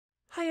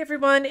Hi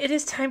everyone, it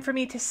is time for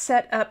me to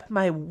set up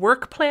my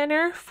work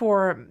planner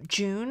for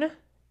June of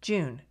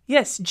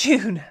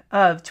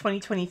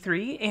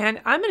 2023.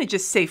 And I'm going to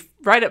just say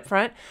right up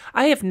front,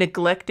 I have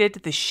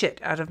neglected the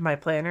shit out of my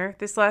planner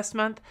this last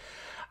month.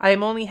 I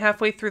am only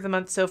halfway through the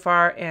month so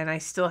far and I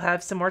still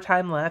have some more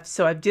time left.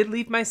 So I did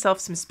leave myself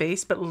some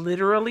space, but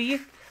literally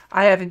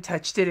I haven't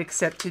touched it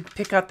except to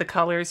pick out the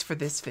colors for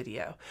this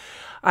video.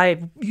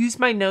 I've used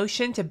my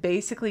Notion to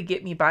basically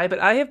get me by, but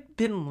I have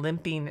been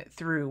limping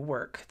through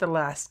work the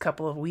last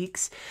couple of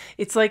weeks.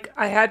 It's like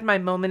I had my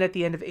moment at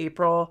the end of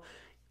April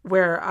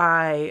where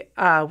I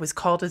was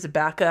called as a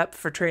backup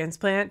for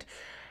transplant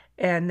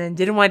and then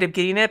didn't wind up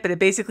getting it, but it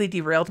basically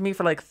derailed me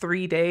for like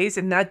 3 days,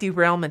 and that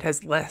derailment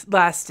has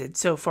lasted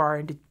so far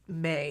into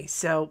May.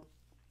 So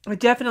I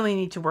definitely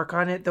need to work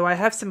on it, though I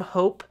have some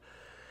hope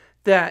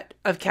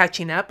of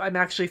catching up. I'm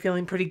actually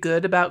feeling pretty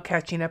good about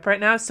catching up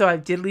right now. So I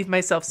did leave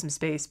myself some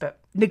space, but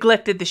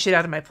neglected the shit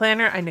out of my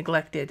planner. I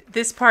neglected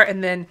this part.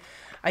 And then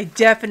I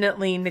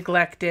definitely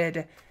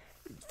neglected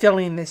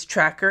filling this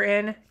tracker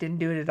in. Didn't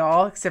do it at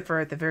all, except for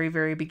at the very,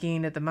 very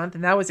beginning of the month.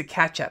 And that was a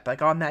catch up.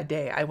 Like on that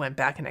day, I went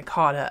back and I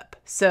caught up.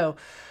 So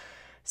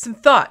some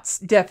thoughts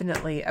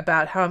definitely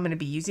about how I'm going to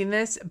be using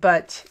this.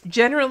 But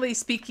generally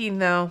speaking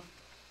though,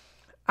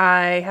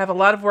 I have a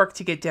lot of work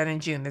to get done in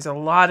June. There's a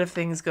lot of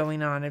things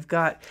going on. I've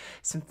got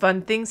some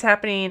fun things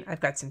happening. I've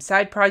got some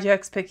side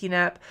projects picking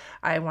up.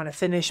 I want to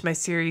finish my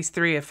series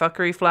 3 of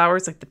Fuckery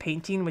Flowers, like the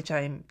painting, which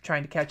I'm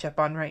trying to catch up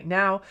on right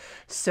now.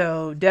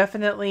 So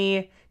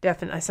definitely,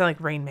 I sound like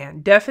Rain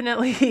Man.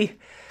 Definitely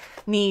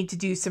need to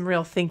do some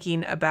real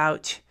thinking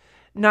about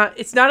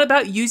it's not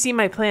about using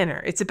my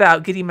planner. It's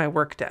about getting my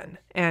work done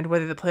and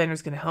whether the planner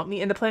is going to help me.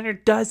 And the planner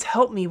does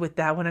help me with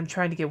that when I'm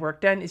trying to get work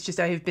done. It's just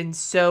I have been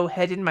so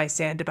head in my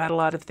sand about a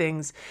lot of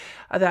things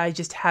that I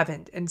just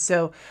haven't. And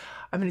so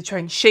I'm going to try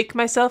and shake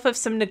myself of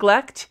some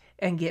neglect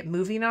and get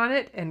moving on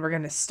it. And we're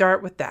going to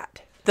start with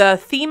that. The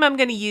theme I'm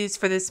going to use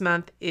for this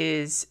month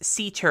is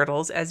sea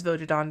turtles, as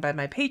voted on by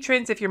my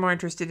patrons. If you're more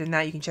interested in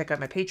that, you can check out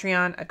my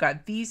Patreon. I've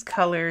got these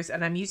colors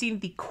and I'm using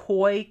the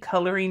Koi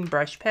coloring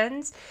brush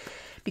pens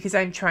because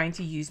I'm trying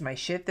to use my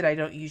shit that I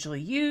don't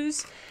usually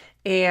use.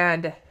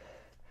 And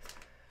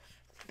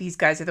these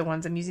guys are the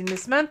ones I'm using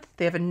this month.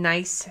 They have a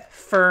nice,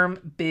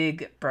 firm,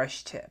 big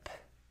brush tip,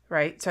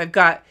 right? So I've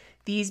got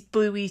these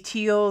bluey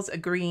teals, a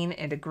green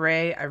and a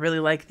gray. I really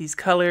like these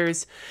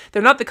colors.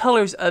 They're not the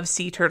colors of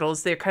sea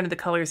turtles. They're kind of the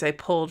colors I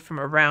pulled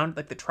from around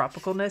like the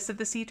tropicalness of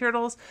the sea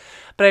turtles,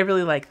 but I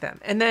really like them.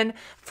 And then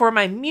for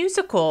my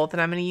musical that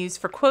I'm going to use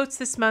for quotes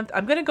this month,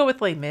 I'm going to go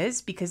with Les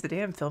Mis because the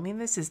day I'm filming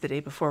this is the day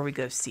before we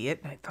go see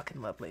it. And I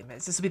fucking love Les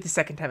Mis. This will be the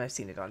second time I've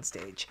seen it on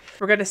stage.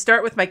 We're going to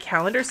start with my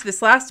calendar. So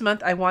this last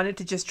month I wanted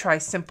to just try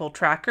Simple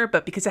Tracker,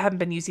 but because I haven't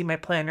been using my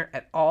planner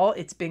at all,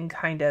 it's been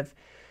kind of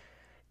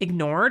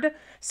ignored.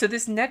 So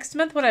this next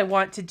month, what I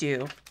want to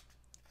do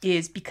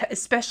is, because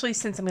especially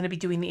since I'm going to be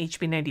doing the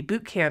HB90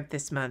 bootcamp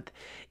this month,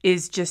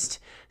 is just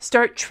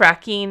start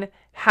tracking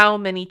how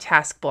many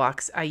task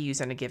blocks I use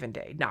on a given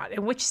day. Not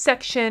in which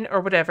section or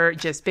whatever,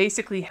 just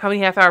basically how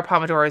many half-hour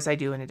Pomodoros I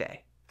do in a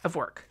day of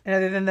work. And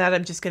other than that,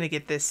 I'm just going to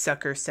get this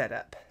sucker set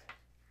up.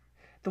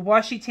 The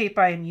washi tape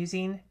I am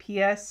using,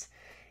 P.S.,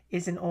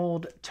 is an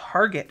old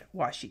Target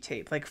washi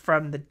tape, like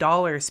from the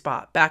dollar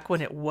spot, back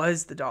when it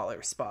was the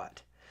dollar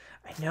spot.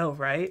 I know,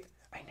 right?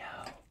 I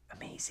know.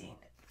 Amazing.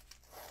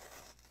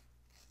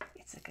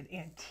 It's like an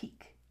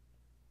antique.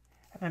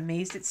 I'm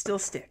amazed it still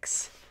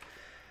sticks.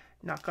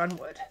 Knock on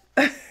wood.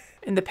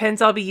 And the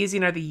pens I'll be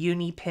using are the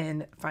Uni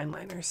Pen fine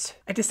liners.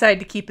 I decided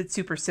to keep it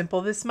super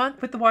simple this month.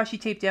 Put the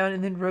washi tape down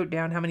and then wrote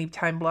down how many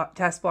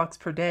task blocks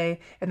per day.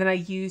 And then I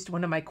used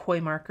one of my Koi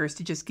markers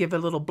to just give a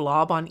little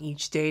blob on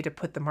each day to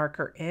put the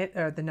marker in,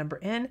 or the number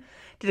in.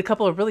 Did a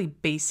couple of really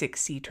basic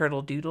sea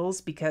turtle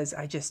doodles because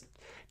I just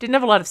didn't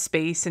have a lot of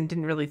space and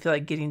didn't really feel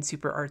like getting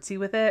super artsy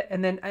with it.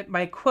 And then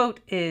my quote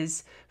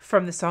is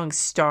from the song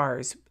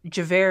Stars.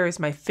 Javert is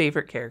my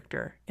favorite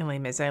character in Les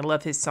Mis. I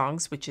love his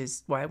songs, which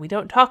is why we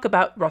don't talk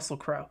about Russell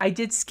Crowe. I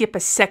did skip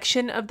a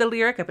section of the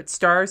lyric. I put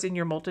stars in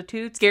your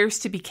multitude. Scarce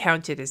to be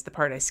counted is the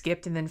part I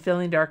skipped. And then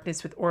filling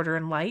darkness with order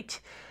and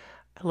light.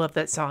 I love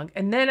that song.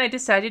 And then I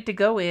decided to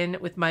go in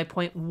with my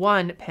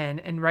 0.1 pen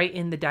and write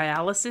in the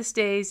dialysis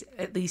days,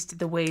 at least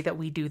the way that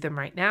we do them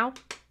right now.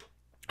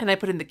 And I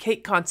put in the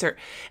cake concert,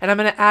 and I'm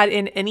going to add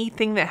in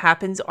anything that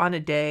happens on a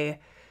day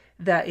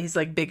that is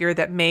like bigger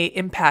that may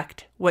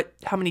impact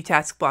how many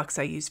task blocks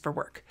I use for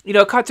work. You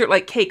know, a concert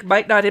like cake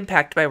might not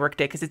impact my work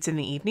day because it's in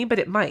the evening, but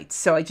it might.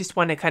 So I just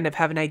want to kind of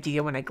have an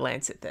idea when I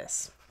glance at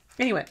this.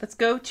 Anyway, let's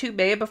go to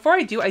May. Before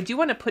I do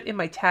want to put in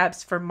my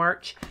tabs for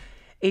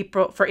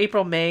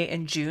April, May,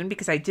 and June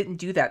because I didn't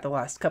do that the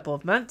last couple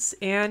of months,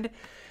 and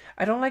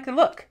I don't like the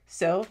look.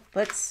 So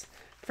let's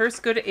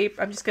first go to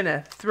April. I'm just going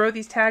to throw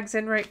these tags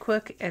in right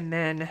quick and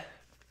then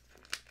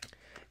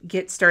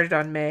get started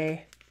on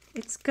May.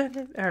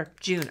 Or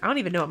June. I don't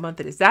even know what month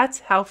it is. That's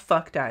how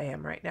fucked I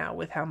am right now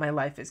with how my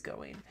life is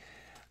going.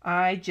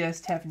 I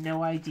just have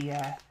no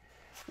idea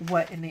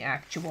what in the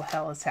actual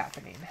hell is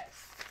happening.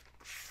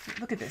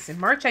 Look at this. In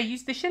March, I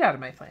used the shit out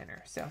of my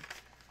planner. So,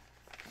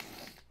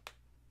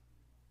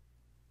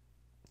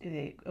 do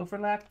they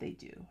overlap? They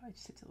do. I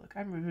just have to look.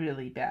 I'm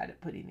really bad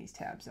at putting these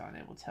tabs on,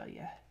 I will tell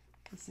you.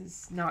 This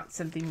is not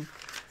something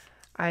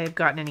I have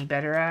gotten any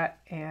better at.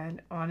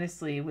 And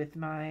honestly, with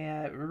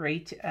my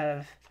rate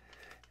of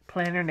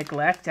planner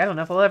neglect, I don't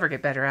know if I'll ever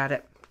get better at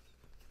it.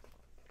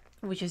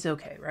 Which is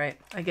okay, right?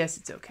 I guess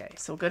it's okay.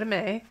 So we'll go to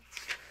May.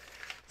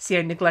 See,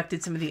 I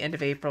neglected some of the end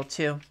of April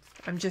too.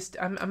 I'm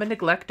a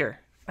neglector.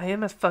 I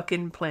am a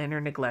fucking planner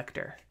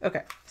neglector.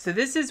 Okay, so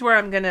this is where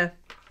I'm gonna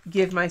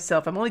give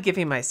myself, I'm only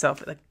giving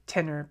myself like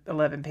 10 or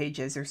 11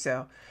 pages or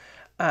so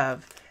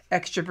of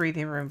extra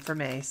breathing room for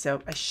May.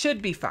 So I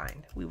should be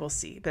fine. We will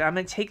see. But I'm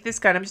gonna take this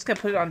guide. I'm just gonna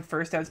put it on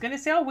first. I was gonna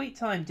say I'll wait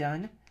till I'm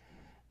done.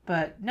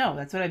 But no,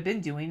 that's what I've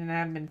been doing and I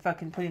haven't been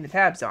fucking putting the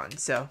tabs on.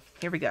 So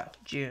here we go,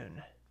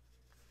 June.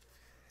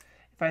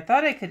 If I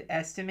thought I could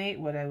estimate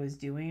what I was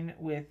doing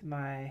with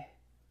my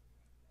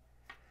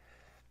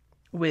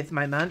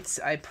months,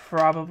 I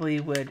probably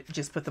would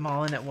just put them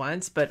all in at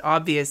once. But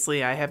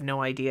obviously, I have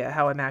no idea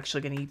how I'm actually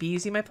going to be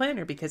using my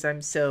planner because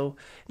I'm so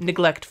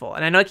neglectful.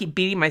 And I know I keep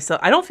beating myself.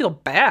 I don't feel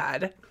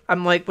bad.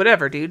 I'm like,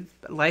 whatever, dude.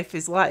 Life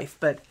is life.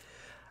 But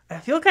I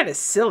feel kind of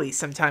silly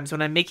sometimes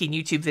when I'm making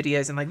YouTube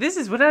videos and like, this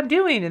is what I'm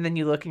doing. And then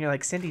you look and you're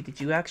like, Cindy,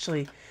 did you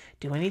actually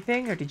do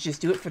anything or did you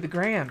just do it for the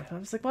gram? And I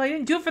was like, well, I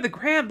didn't do it for the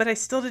gram, but I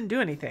still didn't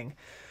do anything.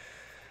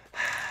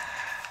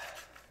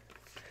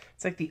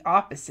 It's like the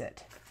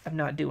opposite of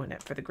not doing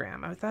it for the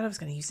gram. I thought I was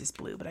going to use this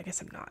blue, but I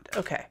guess I'm not.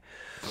 Okay.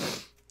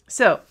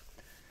 So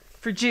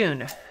for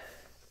June,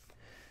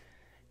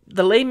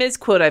 the Les Mis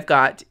quote I've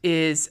got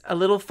is "A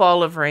little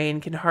fall of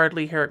rain can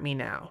hardly hurt me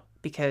now,"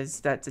 because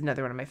that's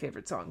another one of my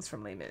favorite songs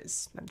from Les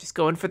Mis. I'm just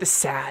going for the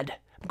sad.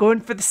 I'm going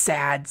for the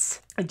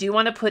sads. I do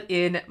want to put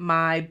in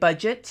my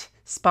budget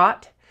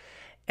spot,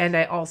 and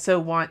I also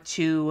want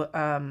to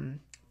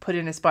put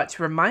in a spot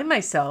to remind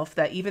myself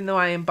that even though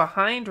I am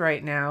behind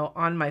right now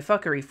on my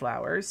fuckery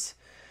flowers,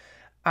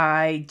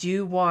 I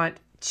do want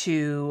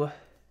to,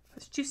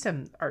 let's do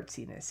some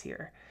artsiness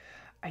here.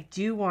 I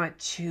do want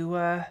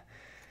to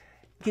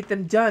get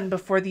them done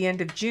before the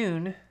end of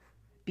June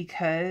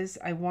because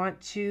I want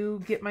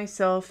to get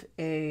myself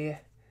a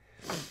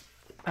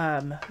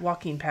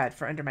walking pad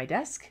for under my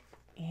desk,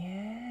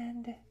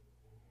 and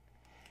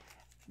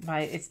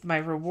my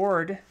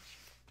reward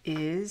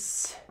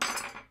is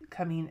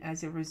coming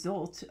as a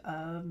result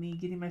of me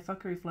getting my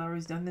fuckery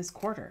flowers done this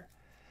quarter.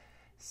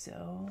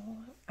 So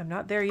I'm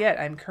not there yet.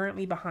 I'm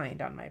currently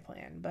behind on my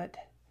plan, but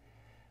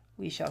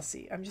we shall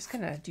see. I'm just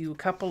gonna do a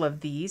couple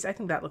of these. I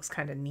think that looks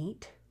kind of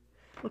neat.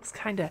 Looks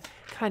kind of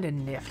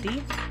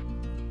nifty.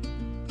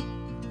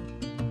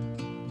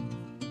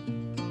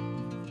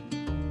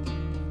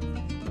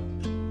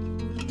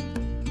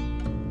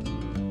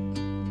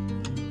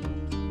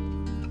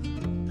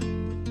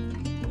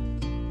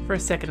 For a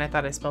second, I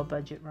thought I spelled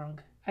budget wrong.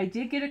 I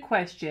did get a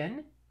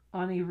question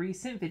on a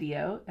recent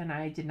video, and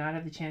I did not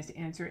have the chance to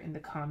answer it in the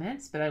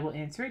comments, but I will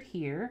answer it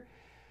here.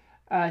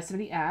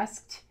 Somebody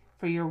asked,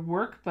 for your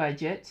work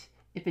budget,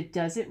 if it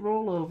doesn't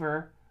roll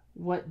over,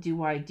 what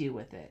do I do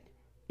with it?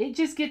 It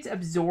just gets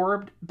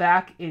absorbed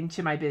back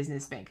into my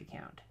business bank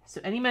account.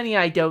 So any money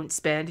I don't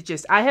spend,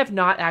 I have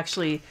not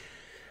actually,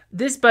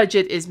 this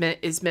budget is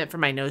meant for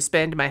my no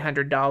spend, my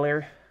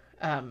 $100,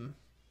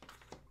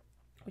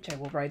 which I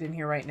will write in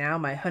here right now,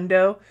 my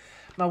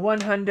one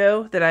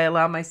hundo that I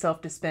allow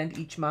myself to spend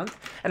each month.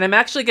 And I'm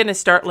actually going to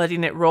start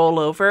letting it roll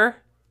over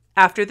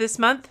after this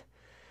month,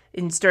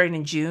 starting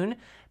in June,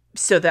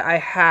 so that I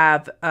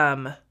have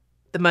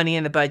the money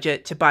in the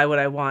budget to buy what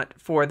I want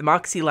for the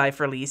Moxie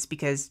Life release,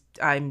 because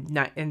I'm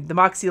not in the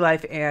Moxie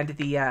Life and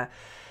the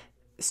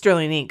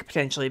Sterling Ink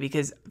potentially,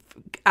 because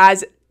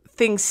as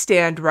things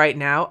stand right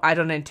now, I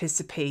don't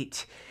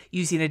anticipate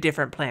using a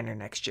different planner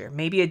next year.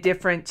 Maybe a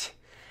different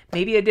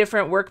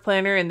work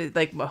planner and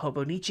like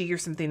Hobonichi or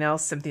something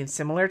else, something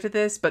similar to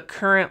this. But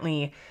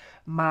currently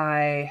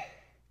my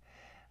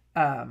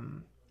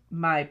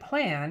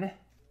plan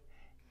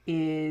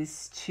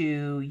is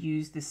to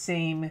use the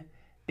same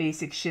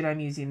basic shit I'm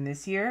using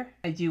this year.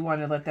 I do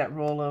want to let that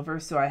roll over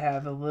so I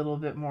have a little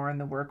bit more in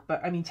the work.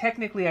 But I mean,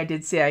 technically I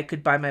did say I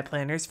could buy my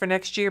planners for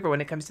next year, but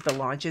when it comes to the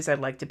launches, I'd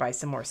like to buy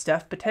some more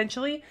stuff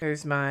potentially.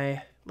 There's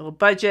my little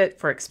budget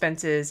for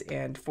expenses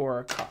and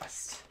for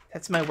cost.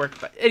 That's my work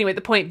budget. Anyway,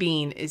 the point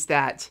being is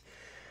that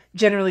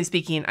generally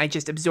speaking, I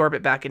just absorb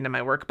it back into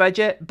my work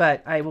budget,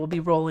 but I will be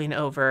rolling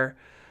over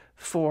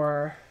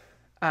for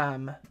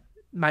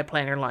my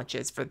planner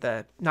launches for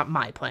not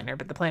my planner,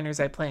 but the planners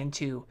I plan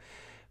to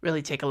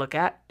really take a look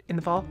at in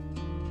the fall.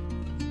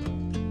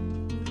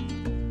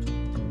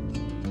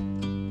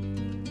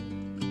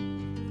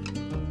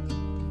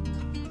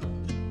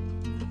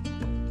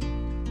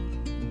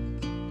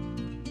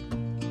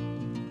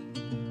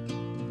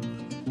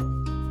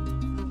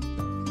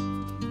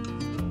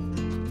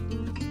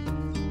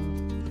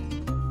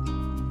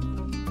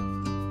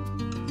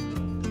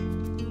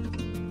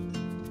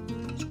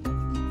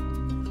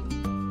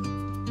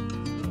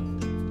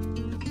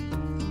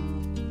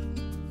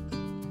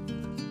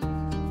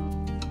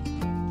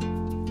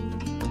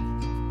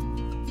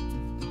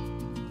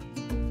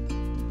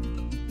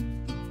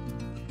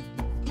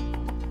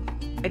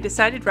 I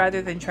decided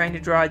rather than trying to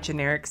draw a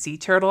generic sea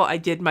turtle, I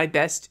did my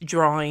best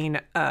drawing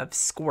of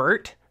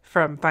Squirt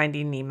from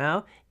Finding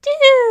Nemo.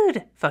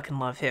 Dude! Fucking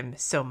love him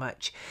so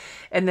much.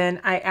 And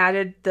then I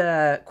added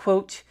the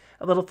quote,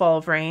 "A little fall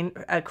of rain,"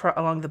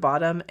 along the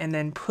bottom, and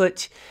then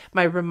put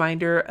my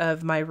reminder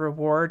of my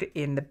reward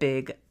in the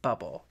big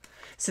bubble.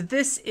 So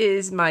this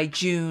is my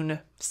June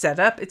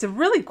setup. It's a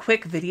really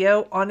quick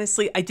video.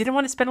 Honestly, I didn't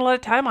want to spend a lot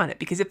of time on it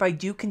because if I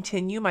do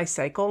continue my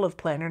cycle of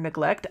planner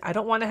neglect, I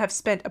don't want to have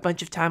spent a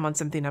bunch of time on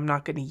something I'm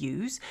not going to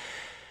use.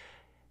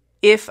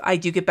 If I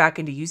do get back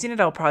into using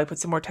it, I'll probably put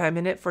some more time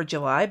in it for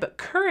July. But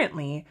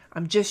currently,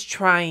 I'm just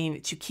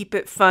trying to keep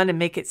it fun and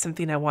make it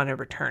something I want to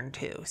return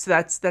to. So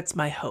that's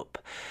my hope.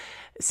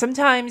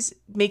 Sometimes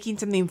making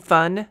something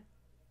fun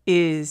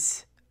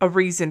is a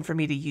reason for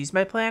me to use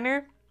my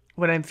planner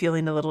when I'm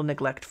feeling a little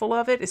neglectful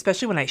of it,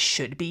 especially when I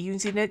should be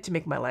using it to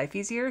make my life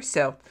easier.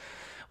 So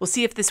we'll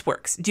see if this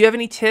works. Do you have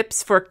any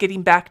tips for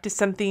getting back to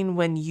something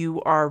when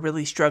you are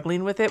really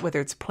struggling with it, whether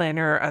it's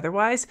planner or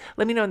otherwise?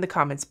 Let me know in the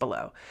comments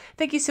below.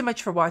 Thank you so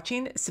much for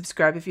watching.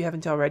 Subscribe if you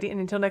haven't already. And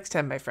until next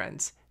time, my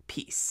friends,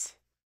 peace.